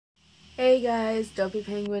Hey guys, Dopey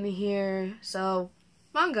Penguin here. So,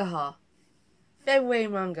 Manga Haul. February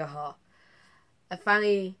Manga Haul. I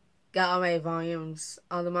finally got all my volumes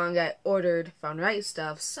on the manga I ordered from Right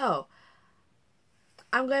Stuff, so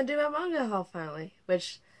I'm gonna do my manga haul finally,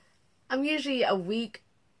 which I'm usually a week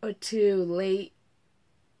or two late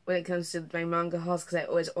when it comes to my manga hauls because I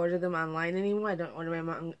always order them online anymore. I don't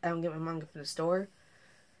I don't get my manga from the store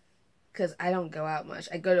because I don't go out much.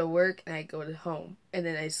 I go to work and I go to home and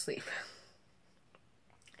then I sleep.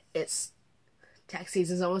 It's tax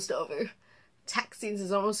season's almost over. Tax season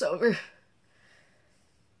is almost over.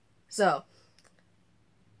 So,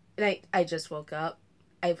 and I just woke up.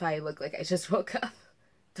 I probably look like I just woke up.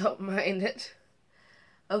 Don't mind it.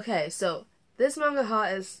 Okay, so this manga haul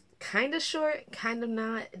is kind of short, kind of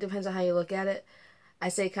not. It depends on how you look at it. I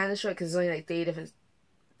say kind of short because it's only like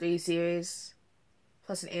three series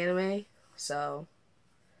plus an anime. So,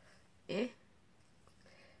 yeah,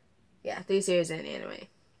 3 series and an anime.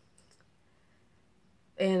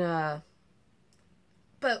 And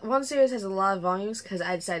but one series has a lot of volumes because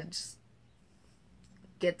I decided to just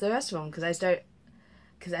get the rest of them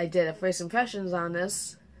because I did a first impressions on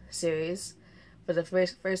this series for the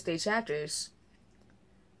first 3 chapters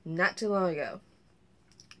not too long ago.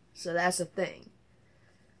 So that's the thing.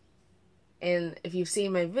 And if you've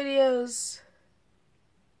seen my videos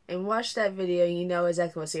and watched that video, you know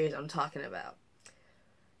exactly what series I'm talking about.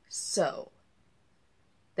 So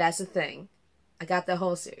that's the thing. I got the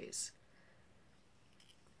whole series.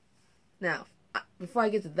 Now, before I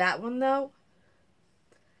get to that one though,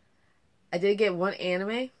 I did get one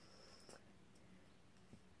anime.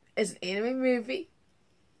 It's an anime movie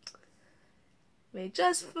made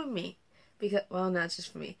just for me. Because, well, not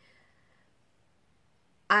just for me.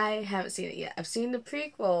 I haven't seen it yet. I've seen the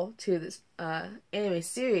prequel to this anime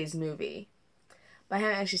series movie, but I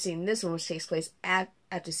haven't actually seen this one, which takes place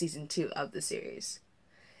after season 2 of the series.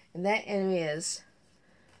 And that anime is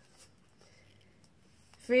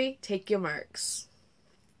Free, Take Your Marks.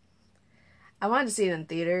 I wanted to see it in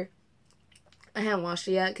theater. I haven't watched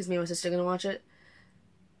it yet because me and my sister are going to watch it.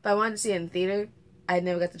 But I wanted to see it in theater. I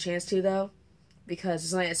never got the chance to, though, because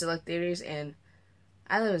it's only at select theaters, and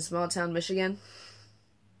I live in small town Michigan.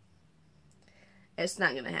 It's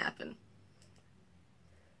not going to happen.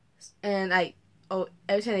 And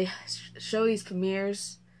every time they show these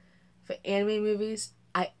premieres for anime movies,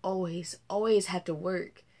 I always have to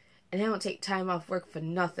work. And I don't take time off work for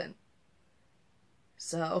nothing.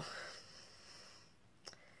 So,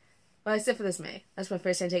 well, except for this May. That's my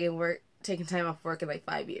first time taking time off work in like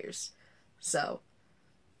 5 years. So,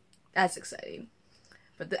 that's exciting.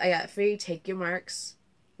 But I got Free, Take Your Marks,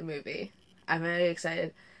 the movie. I'm very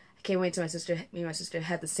excited. I can't wait till me and my sister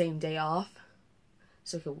had the same day off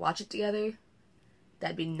so we could watch it together.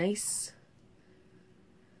 That'd be nice.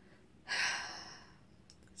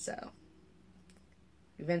 So,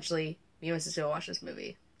 eventually, me and my sister will watch this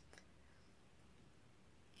movie.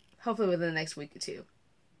 Hopefully within the next week or two.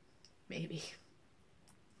 Maybe.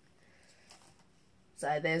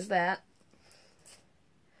 So there's that.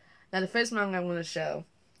 Now the first manga I'm going to show,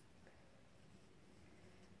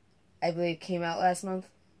 I believe came out last month.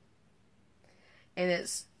 And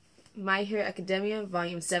it's My Hero Academia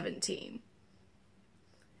Volume 17.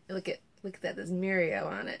 And look at that, there's Mirio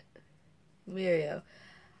on it. Mirio.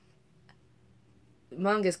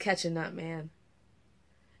 Manga's catching up, man.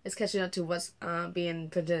 It's catching up to what's being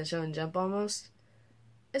printed in Shonen Jump almost.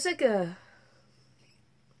 It's like I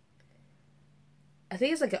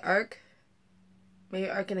think it's like an arc. Maybe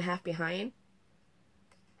an arc and a half behind.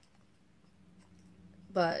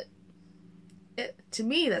 But to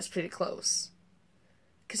me, that's pretty close.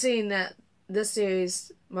 Considering that this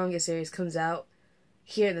manga series comes out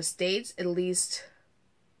here in the States at least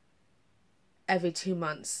every 2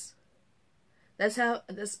 months. That's what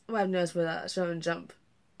I've noticed with Shonen Jump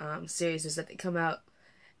series is that they come out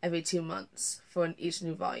every 2 months for each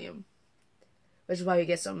new volume, which is why we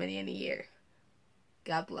get so many in a year.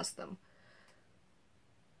 God bless them.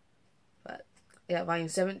 But yeah, volume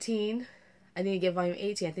 17. I need to get volume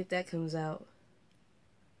 18. I think that comes out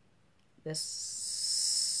this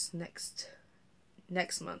next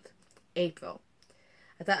month, April.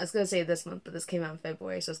 I was gonna say this month, but this came out in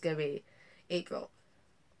February, so it's gonna be April.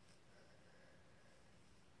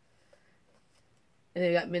 And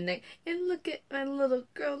then we got Midnight. And look at my little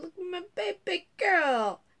girl. Look at my baby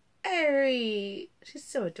girl. Ari. She's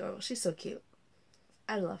so adorable. She's so cute.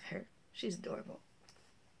 I love her. She's adorable.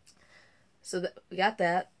 So we got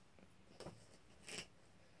that.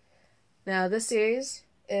 Now this series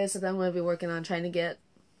is something I'm going to be working on trying to get.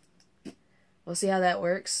 We'll see how that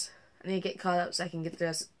works. I need to get caught up so I can get the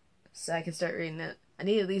rest, so I can start reading it. I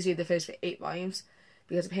need to at least read the first 8 volumes,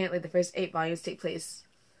 because apparently the first 8 volumes take place,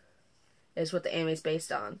 is what the anime is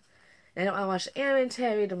based on. And I don't want to watch the anime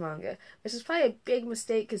until I read the manga, which is probably a big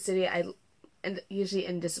mistake considering I usually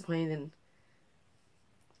am disappointed in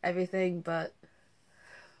everything, but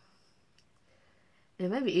it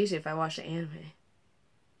might be easier if I watch the anime.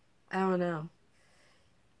 I don't know.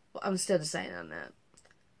 Well, I'm still deciding on that.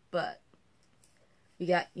 But we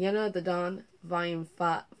got Yena of the Dawn, Volume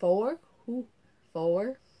 4. Ooh,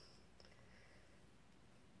 4.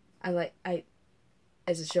 As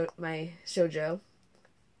my shoujo.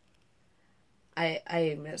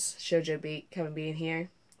 I miss shoujo being here.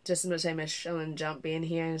 Just as much as I miss Shonen Jump being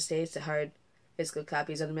here in the States, the hard physical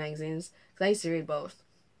copies of the magazines. Because I used to read both.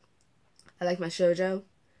 I like my shoujo.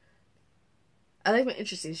 I like my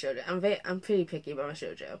interesting shoujo. I'm pretty picky about my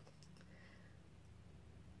shoujo.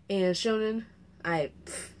 And shonen,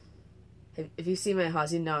 if you see my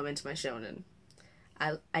house, you know I'm into my shonen.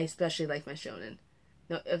 I especially like my shonen.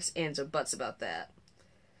 No ifs, ands, or buts about that.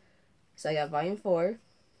 So I got Volume 4.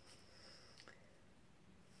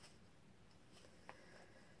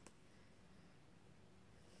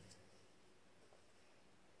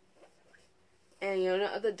 And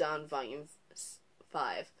Yona of the Dawn, Volume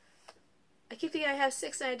 5. I keep thinking I have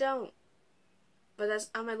 6 and I don't. But that's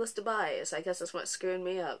on my list to buy, so I guess that's what's screwing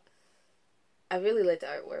me up. I really like the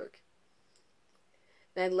artwork.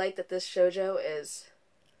 And I like that this shoujo is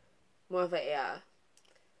more of a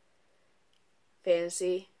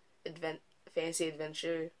fantasy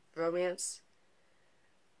adventure romance.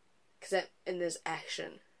 Because in this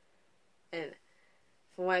action. And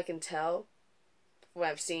from what I can tell, from what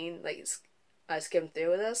I've seen, like I skimmed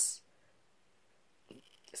through this.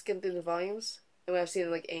 Skimmed through the volumes. And what I've seen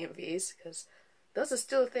in like AMVs, because those are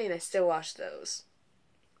still a thing, I still watch those.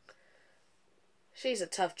 She's a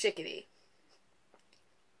tough chickadee.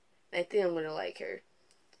 I think I'm gonna like her.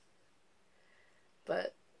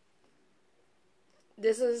 But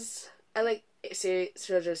I like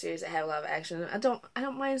shoujo series that have a lot of action. I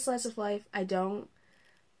don't mind slice of life. I don't.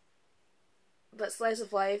 But slice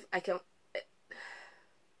of life, I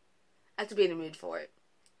have to be in the mood for it.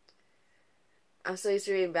 I'm so used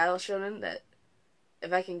to reading battle shonen that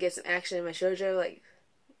if I can get some action in my shoujo, like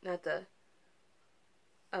not the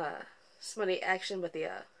smutty action, but the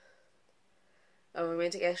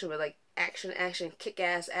romantic action, but like action,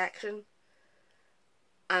 kick-ass action,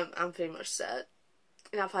 I'm pretty much set.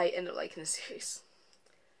 And I'll probably end up liking the series.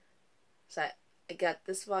 So I got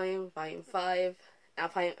this volume 5, and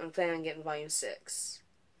I'm planning on getting Volume 6.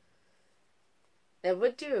 I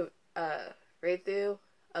would do read through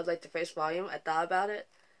of like the first volume. I thought about it,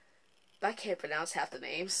 but I can't pronounce half the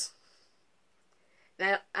names.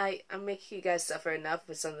 And I'm making you guys suffer enough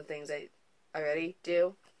with some of the things I already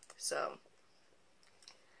do, so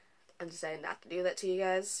I'm deciding not to do that to you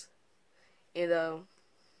guys. You know,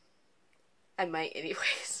 I might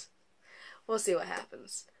anyways. We'll see what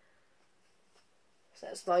happens. So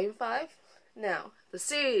that's Volume 5. Now, the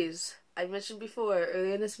series I mentioned before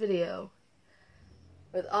earlier in this video,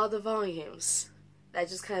 with all the volumes that I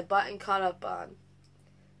just kind of bought and caught up on.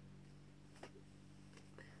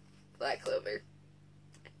 Black Clover.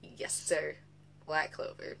 Yes, sir. Black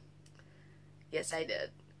Clover. Yes, I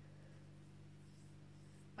did.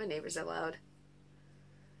 My neighbors are loud.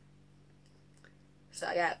 So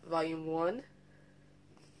I got Volume 1.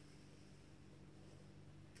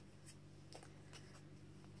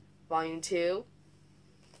 Volume 2.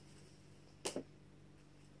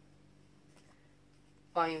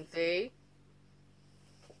 Volume 3.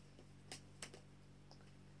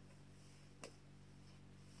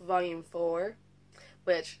 Volume 4,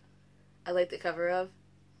 which I like the cover of,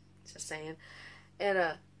 just saying.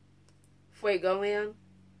 And Fuegoleon,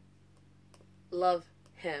 love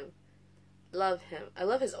him. Love him. I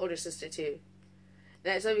love his older sister too.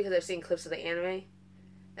 And it's only because I've seen clips of the anime.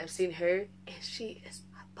 I've seen her, and she is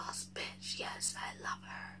my boss bitch. Yes, I love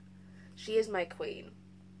her. She is my queen.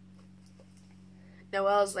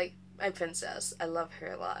 Noelle's like my princess. I love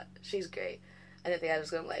her a lot. She's great. I didn't think I was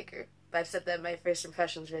going to like her. But I've said that in my first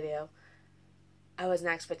impressions video. I was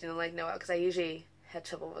not expecting to like Noelle, because I usually had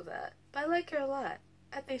trouble with that. But I like her a lot.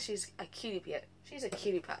 I think she's a cutie pie. She's a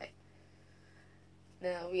cutie pie.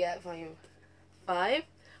 Now we got Volume 5,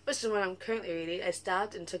 which is what I'm currently reading. I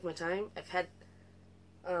stopped and took my time. I've had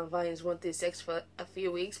Volumes 1 through 6 for a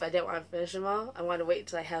few weeks, but I didn't want to finish them all. I wanted to wait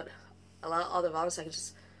until I had all the volumes so I could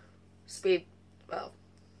just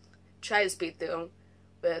try to speed through them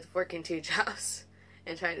with working 2 jobs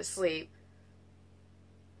and trying to sleep.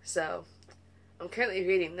 So I'm currently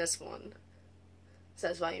reading this one. So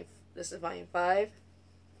this is Volume 5.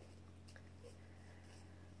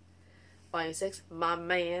 Volume 6, My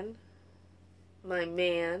Man. My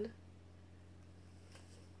Man.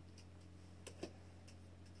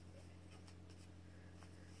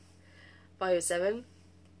 Volume 7,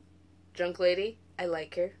 Drunk Lady. I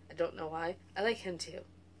like her. I don't know why. I like him too.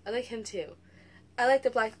 I like him too. I like the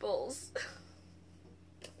Black Bulls.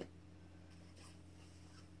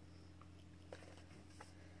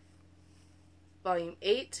 Volume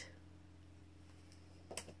 8.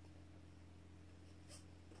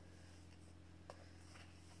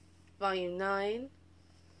 Volume 9.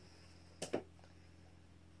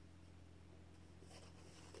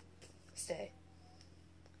 Stay.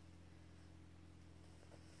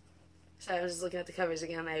 Sorry, I was just looking at the covers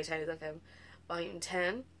again every time I look at them. Volume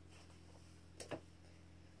 10.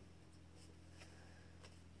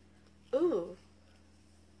 Ooh.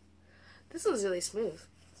 This one's really smooth.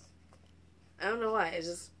 I don't know why. It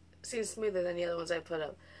just seems smoother than the other ones I put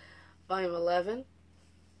up. Volume 11.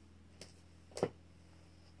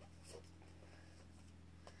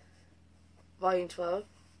 Volume 12.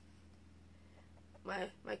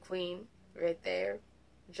 My queen right there.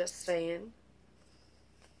 Just saying.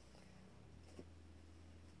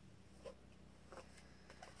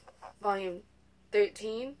 Volume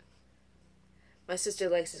 13. My sister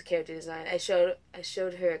likes his character design. I showed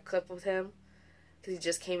her a clip with him because he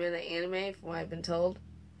just came in the anime from what I've been told.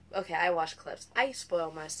 Okay, I watch clips. I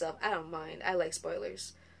spoil myself. I don't mind. I like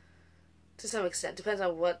spoilers to some extent. Depends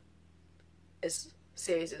on what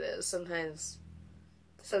series it is. Sometimes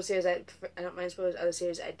some series I don't mind spoilers. Other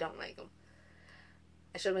series I don't like them.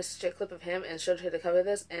 I showed my sister a clip of him and showed her the cover of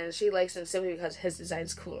this, and she likes him simply because his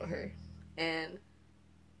design's cool to her, and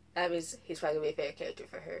that means he's probably gonna be a favorite character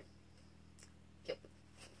for her. Yep.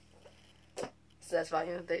 So that's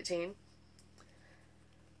volume 13.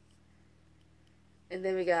 And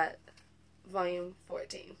then we got volume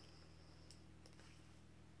 14.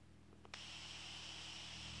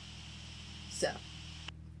 So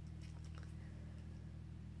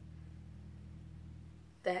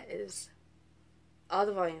that is all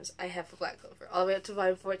the volumes I have for Black Clover. All the way up to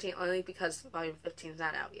volume 14, only because volume 15 is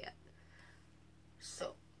not out yet.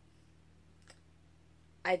 So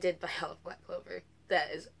I did buy all of Black Clover.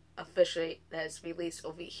 That is released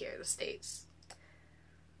over here in the States.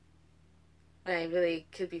 And I really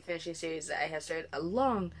could be finishing a series that I have started a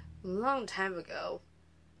long, long time ago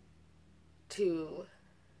to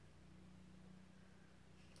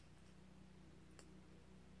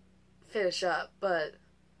finish up. But,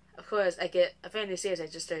 of course, I get a brand new series I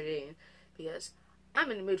just started reading because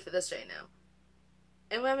I'm in the mood for this right now.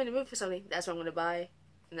 And when I'm in the mood for something, that's what I'm going to buy,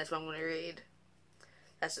 and that's what I'm going to read.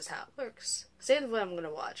 That's just how it works. Same with what I'm going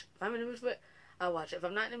to watch. If I'm in the mood for it, I'll watch it. If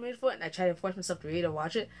I'm not in the mood for it, and I try to force myself to read or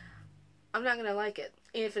watch it, I'm not going to like it.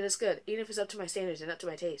 Even if it is good. Even if it's up to my standards and up to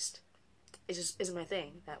my taste. It just isn't my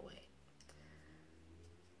thing that way.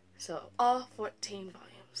 So, all 14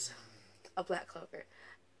 volumes of Black Clover.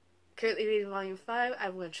 Currently reading volume 5.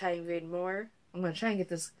 I'm going to try and read more. I'm going to try and get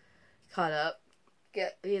this caught up.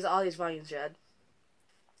 Get all these volumes read.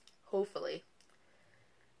 Hopefully.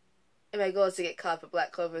 And my goal is to get caught up with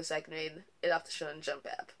Black Clover so I can read it off the Shonen Jump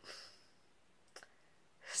app.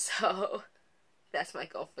 So, that's my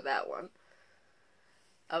goal for that one.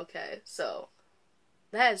 Okay, so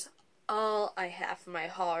that is all I have for my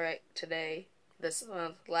haul right today, this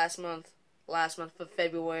month, last month for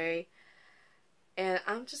February. And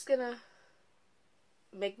I'm just gonna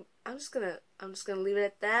leave it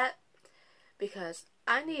at that because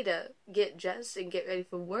I need to get dressed and get ready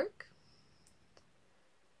for work.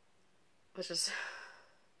 Which is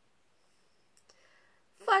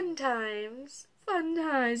fun times. Fun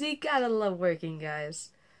times. You gotta love working,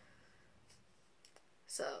 guys.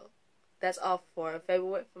 So, that's all for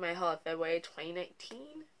my haul of February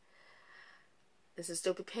 2019. This is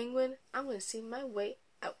Dopey Penguin. I'm gonna see my way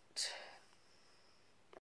out.